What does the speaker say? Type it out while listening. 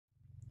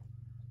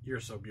You're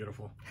so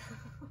beautiful.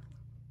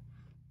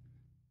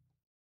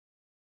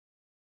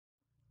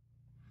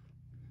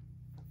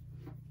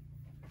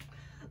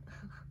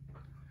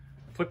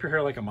 Flip your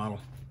hair like a model.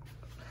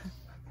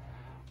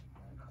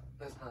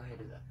 That's not how you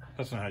do that.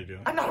 That's not how you do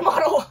it. I'm not a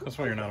model. That's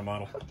why you're not a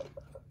model.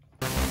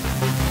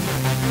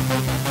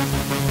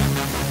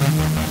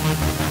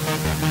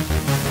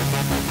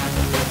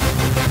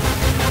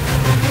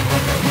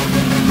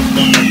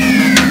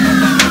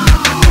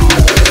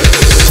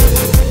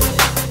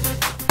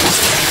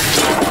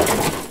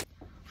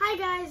 Hi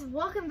guys,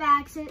 welcome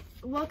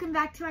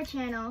back to our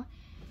channel.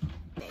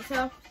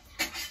 So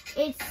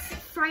it's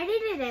Friday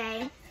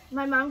today.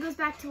 My mom goes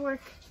back to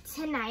work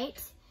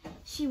tonight.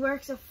 She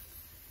works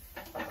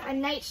a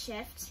night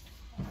shift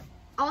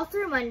all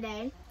through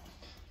Monday,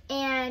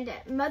 and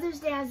Mother's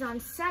Day is on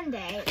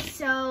Sunday,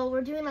 so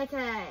we're doing like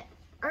a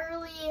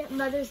early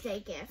Mother's Day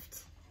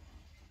gift.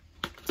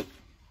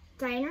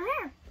 Dyeing her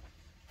hair.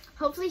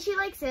 Hopefully she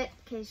likes it,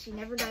 because she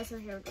never dyes her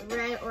hair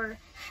red or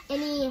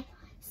any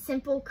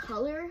simple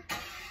color.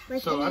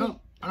 Like so I don't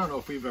know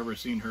if we've ever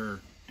seen her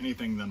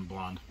anything than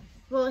blonde.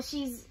 Well,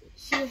 she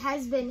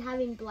has been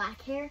having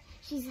black hair.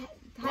 She's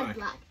had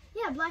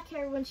black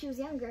hair when she was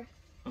younger.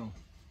 Oh,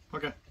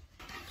 okay.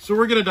 So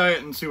we're gonna dye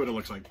it and see what it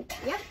looks like.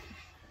 Yep.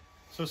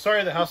 So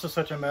sorry the house is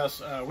such a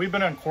mess. We've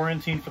been on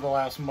quarantine for the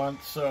last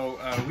month, so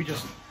we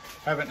just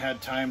haven't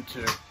had time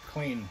to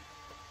clean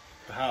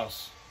the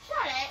house.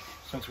 Shut it.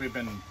 Since we've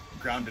been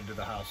grounded to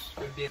the house.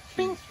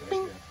 Bing,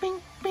 bing,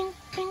 bing, bing,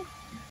 bing.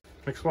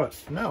 Fix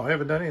what? No, I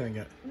haven't done anything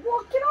yet.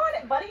 Well, get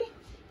on it, buddy.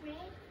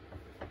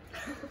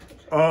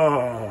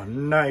 Oh,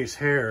 nice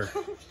hair.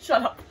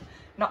 Shut up.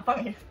 Not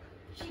funny.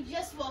 She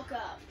just woke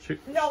up.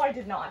 No, I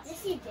did not.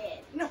 Yes, you did.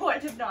 No, I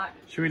did not.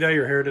 Should we dye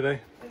your hair today?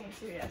 I mean,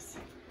 serious.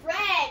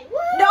 Red. Woo!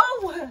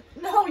 No!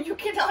 No, you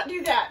cannot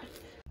do that.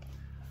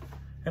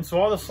 And so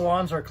all the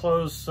salons are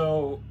closed,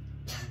 so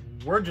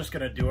we're just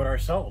gonna do it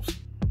ourselves.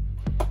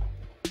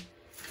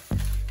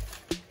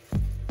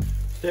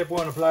 Step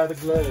 1, apply the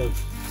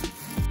gloves.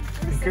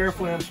 And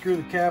carefully unscrew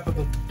the cap of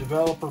the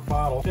developer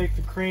bottle. Take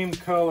the cream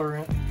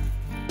colorant,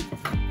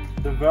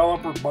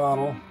 developer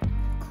bottle,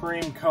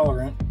 cream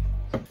colorant,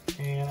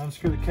 and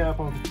unscrew the cap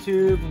off the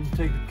tube, and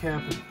take the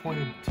cap with the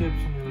pointed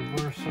tips on the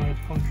reverse side,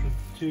 puncture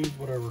the tube,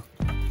 whatever.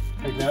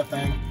 Take that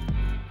thing,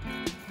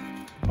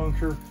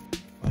 puncture,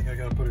 I think I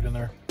gotta put it in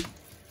there.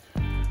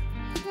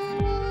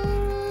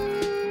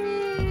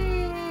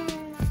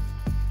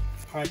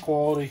 High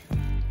quality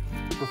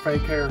for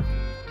fake hair.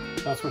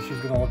 That's what she's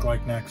gonna look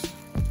like next.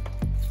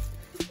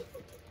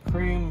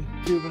 Cream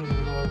tube into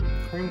the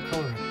cream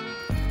colorant.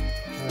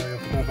 I gotta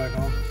put that back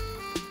on.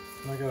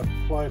 And I gotta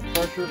apply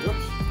pressure,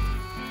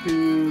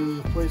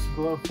 to place the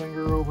glove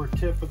finger over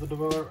tip of the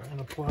developer and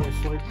apply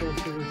slight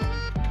pressure.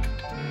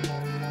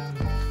 And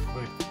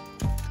wait.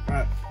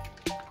 Alright.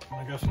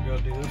 I guess we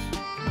gotta do this.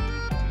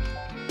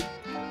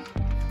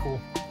 Cool.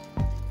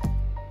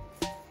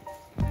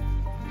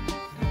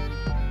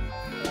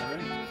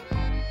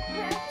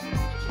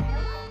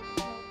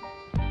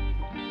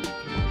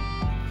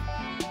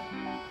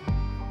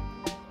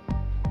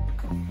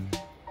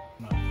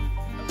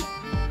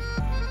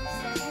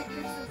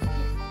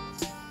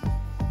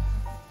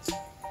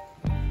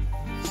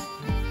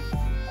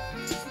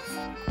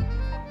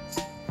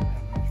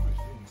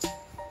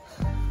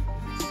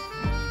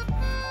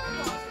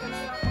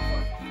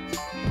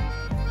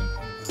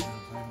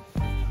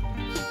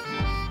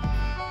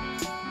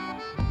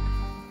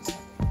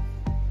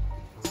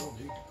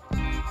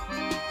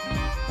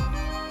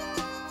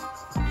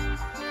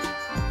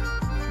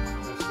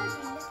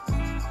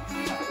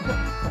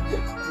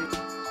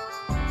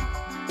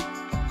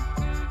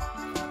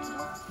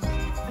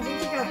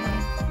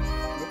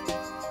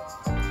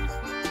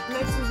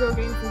 Next is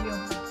Rogaine for you.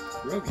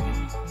 Rogaine?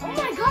 Oh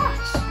my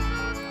gosh!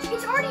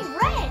 It's already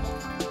red!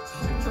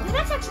 Dude,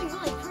 that's actually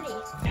really pretty.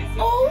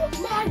 Oh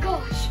my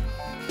gosh!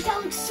 That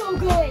looks so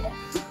good!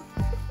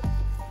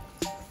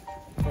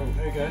 Oh,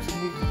 hey guys,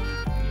 you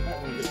might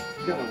want to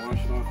you gotta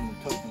wash it off in the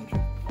tub, don't you?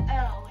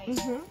 Oh, wait.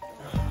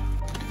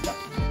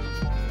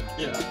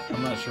 Yeah.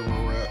 I'm not sure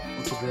where we're at.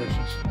 What's the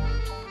directions?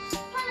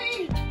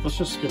 Honey! Let's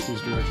just skip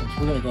these directions.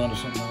 We're gonna go on to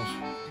something else.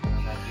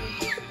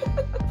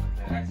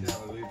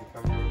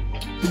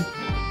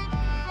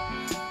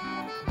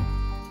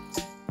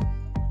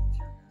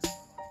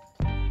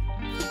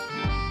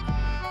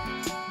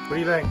 What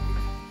do you think?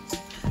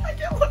 I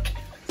can't look.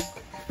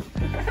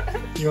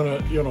 You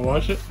wanna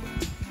watch it?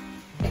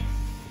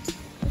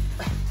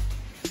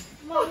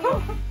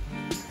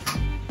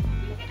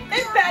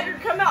 It better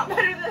come out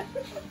better than.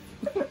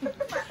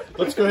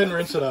 Let's go ahead and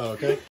rinse it out,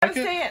 okay? I'm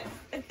saying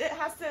it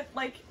has to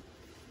like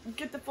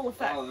get the full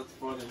effect. Oh, that's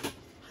funny.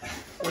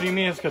 What do you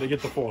mean it's gotta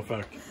get the full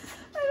effect?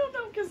 I don't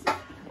know because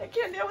I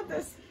can't deal with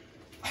this.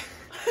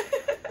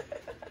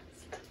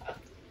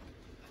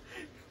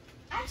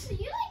 Actually,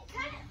 you look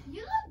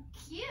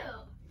cute.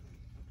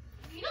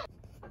 You don't.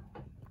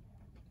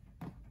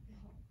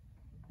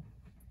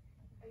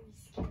 Are you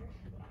scared?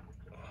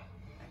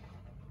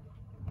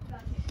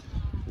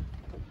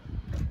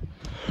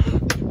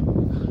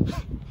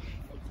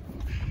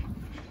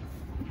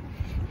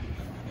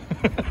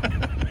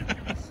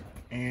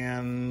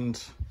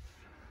 and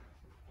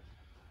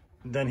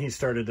then he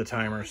started the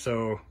timer.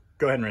 So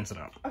go ahead and rinse it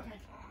out. Okay.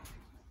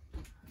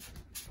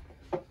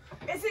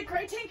 Is the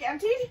gray tank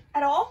emptied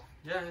at all?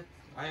 Yeah,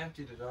 I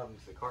emptied it out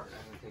into the cart. I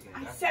haven't taken it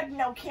I down. said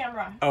no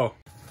camera. Oh.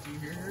 Do you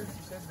hear her?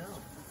 She said no.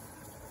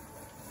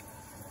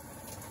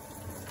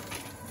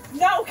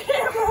 No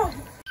camera!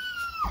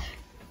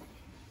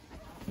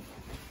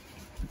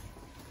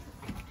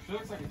 She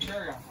looks like a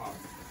cherry on top.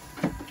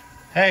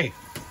 Hey,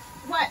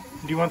 What?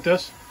 do you want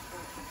this?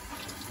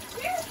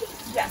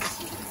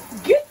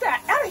 Yes. Get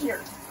that out of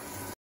here.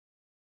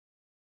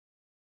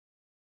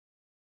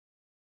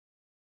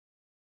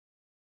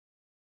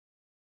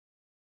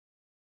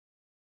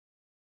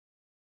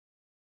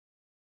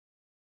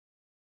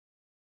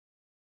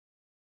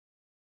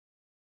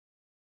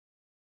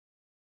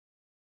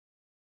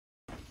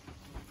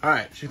 All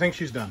right, she thinks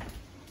she's done.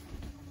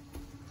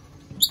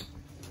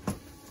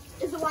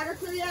 Is the water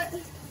clear yet?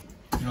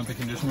 You want the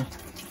conditioner?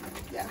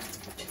 Yeah.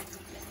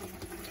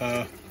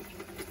 Oh,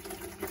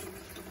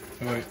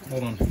 wait,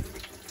 hold on.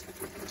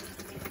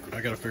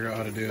 I gotta figure out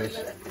how to do this.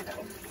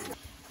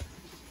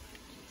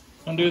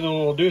 Undo the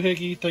little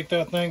doohickey, take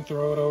that thing,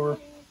 throw it over.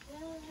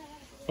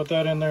 Put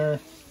that in there.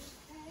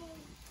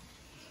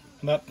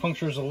 And that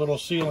punctures a little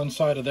seal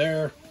inside of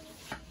there.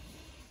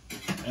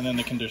 And then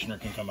the conditioner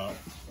can come out.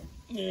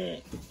 Yeah.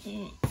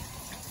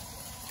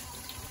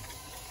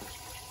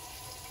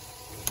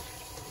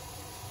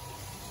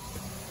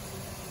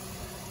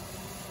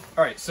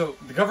 All right, so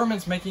the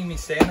government's making me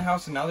stay in the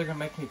house, and now they're gonna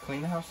make me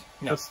clean the house.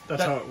 No,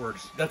 That's how it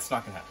works. That's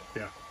not gonna happen.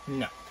 Yeah.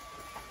 No,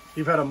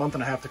 You've had a month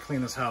and a half to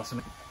clean this house.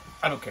 And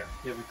I don't care.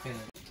 Yeah, we clean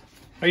it.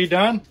 are you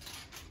done?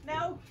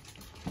 No.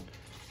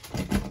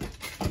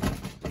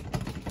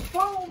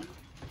 Boom.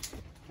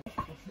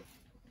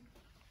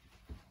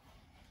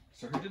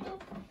 So who did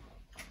that?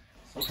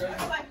 Okay.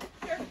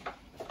 Here.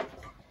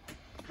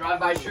 Drive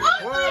by shirt.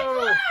 Oh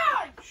my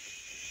God!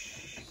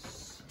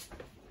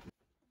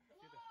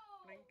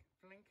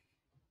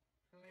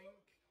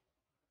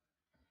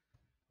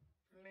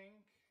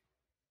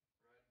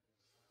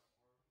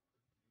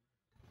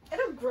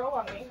 It'll grow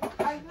on me.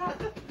 I'm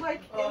not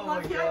like in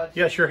love yet.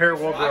 Yes, your hair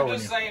will grow I'm on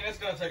just you. saying it's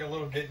gonna take a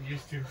little getting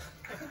used to. Do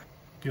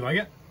you like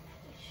it?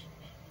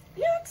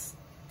 Yes.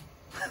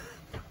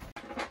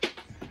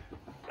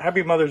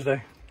 Happy Mother's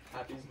Day.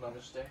 Happy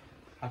Mother's Day.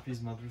 Happy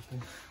Mother's Day.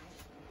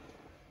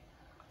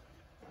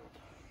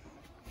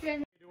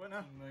 You doing now?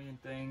 A million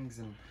things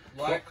and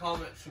like,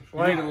 comment, subscribe.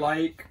 Like- You need to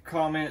like,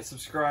 comment,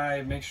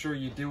 subscribe. Make sure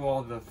you do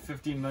all the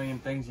 50 million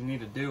things you need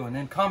to do, and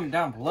then comment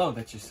down below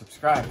that you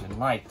subscribed and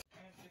liked.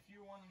 And if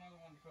you want another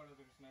one, Dakota,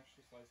 there's an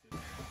extra slice.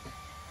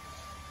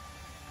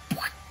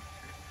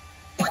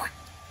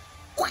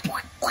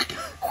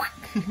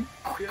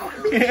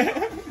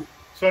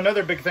 So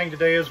another big thing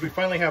today is we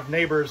finally have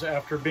neighbors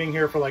after being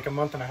here for like a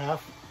month and a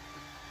half.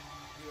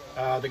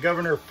 The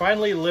governor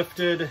finally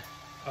lifted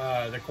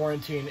the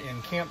quarantine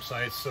in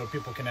campsites so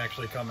people can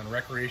actually come and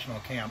recreational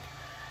camp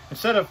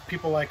instead of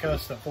people like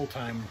us that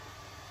full-time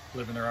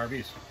live in their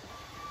RVs.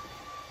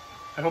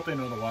 I hope they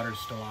know the water's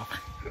still off.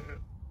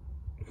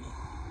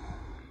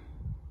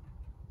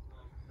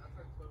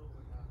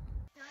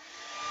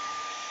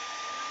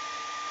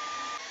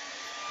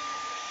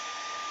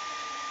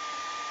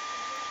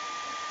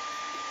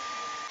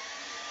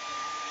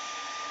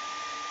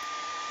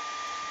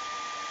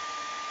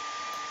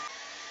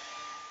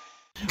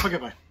 Okay,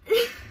 bye.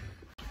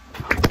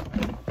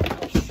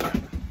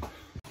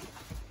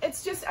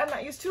 It's just I'm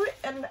not used to it,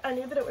 and I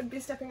knew that it would be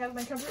stepping out of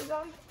my comfort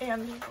zone,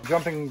 and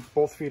Jumping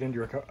both feet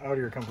into out of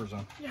your comfort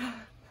zone. yeah.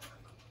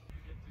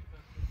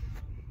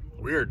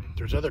 Weird.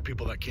 There's other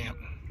people that camp.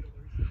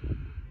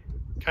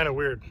 Kind of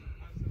weird.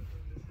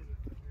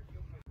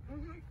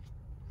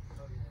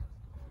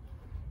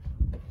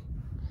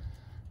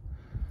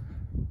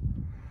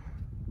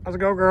 How's it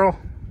go, girl?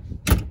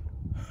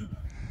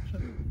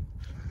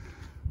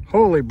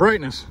 Holy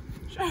brightness.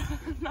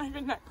 Not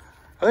even that.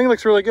 I think it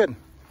looks really good.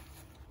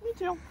 Me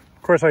too.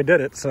 Of course I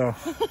did it, so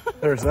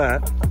there's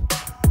that.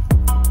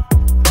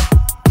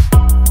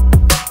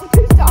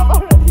 Stop.